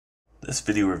This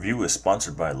video review is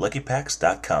sponsored by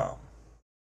LuckyPacks.com.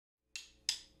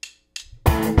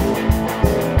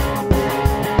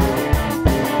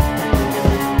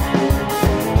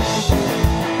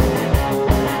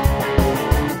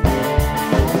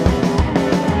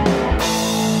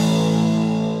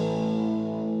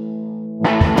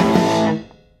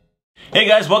 Hey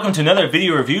guys, welcome to another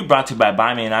video review brought to you by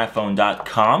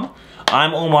BuyMeAnIPhone.com.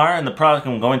 I'm Omar, and the product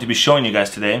I'm going to be showing you guys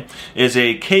today is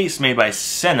a case made by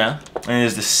Sena, and it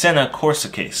is the Sena Corsa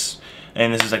case.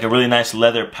 And this is like a really nice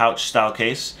leather pouch style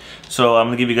case. So I'm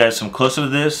going to give you guys some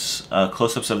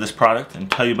close-ups of this product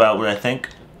and tell you about what I think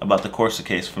about the Corsa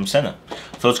case from Sena.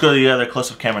 So let's go to the other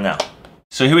close-up camera now.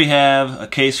 So here we have a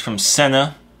case from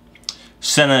Sena.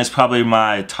 Sena is probably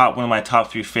one of my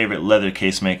top 3 favorite leather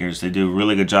case makers. They do a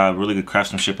really good job, really good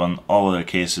craftsmanship on all of their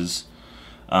cases.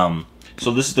 So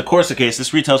this is the Corsa case.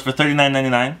 This retails for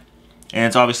 $39.99,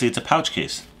 and it's a pouch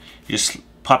case. You just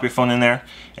pop your phone in there,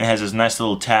 and it has this nice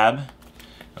little tab. And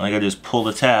all you gotta do is pull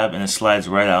the tab, and it slides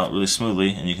right out really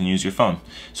smoothly, and you can use your phone.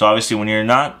 So obviously, when you're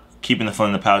not keeping the phone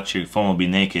in the pouch, your phone will be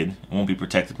naked. It won't be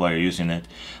protected while you're using it.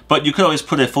 But you could always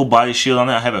put a full body shield on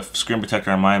it. I have a screen protector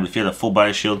on mine, but if you have a full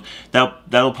body shield,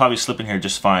 that'll probably slip in here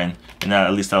just fine. And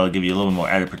at least that'll give you a little more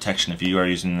added protection if you are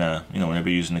using whenever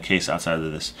you're using the case outside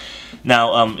of this.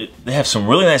 Now, they have some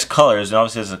really nice colors, and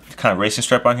obviously there's a kind of racing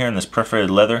stripe on here and this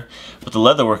perforated leather. But the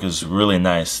leather work is really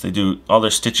nice. They do all their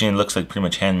stitching looks like pretty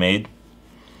much handmade.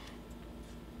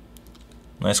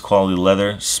 Nice quality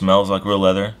leather, smells like real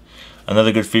leather.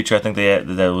 Another good feature I think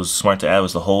that was smart to add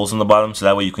was the holes in the bottom, so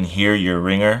that way you can hear your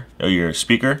ringer or your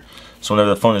speaker. So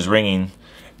whenever the phone is ringing,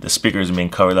 the speaker is being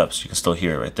covered up, so you can still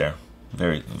hear it right there.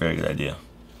 Very, very good idea.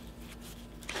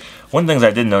 One thing I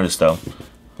did notice though,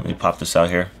 let me pop this out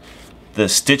here. The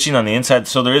stitching on the inside,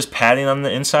 so there is padding on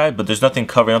the inside, but there's nothing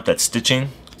covering up that stitching.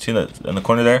 See that in the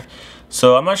corner there?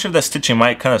 So I'm not sure if that stitching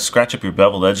might kind of scratch up your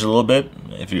beveled edge a little bit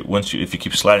if you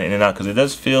keep sliding in and out, because it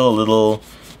does feel a little.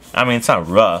 I mean, it's not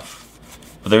rough,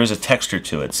 but there is a texture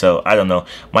to it, so I don't know.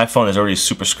 My phone is already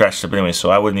super scratched up anyway, so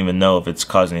I wouldn't even know if it's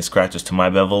causing any scratches to my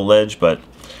bevel edge, but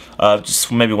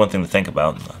just maybe one thing to think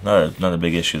about. Not a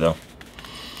big issue though.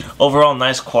 Overall,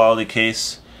 nice quality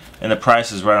case, and the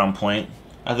price is right on point.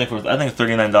 I think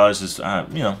 $39 is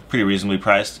pretty reasonably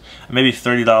priced. Maybe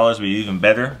 $30 would be even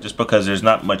better, just because there's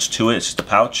not much to it. It's just a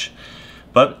pouch.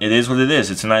 But it is what it is.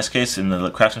 It's a nice case, and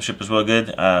the craftsmanship is real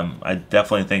good. I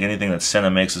definitely think anything that Sena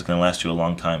makes is going to last you a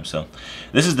long time. So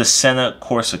this is the Sena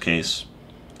Corsa case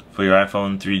for your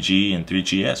iPhone 3G and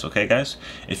 3GS. Okay, guys?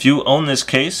 If you own this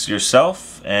case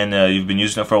yourself and you've been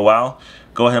using it for a while,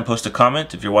 go ahead and post a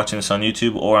comment if you're watching this on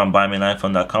YouTube or on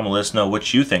BuyMeAnIPhone.com, and let us know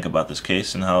what you think about this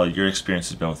case and how your experience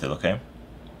has been with it, okay?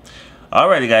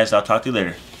 Alrighty, guys. I'll talk to you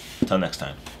later. Until next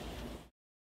time.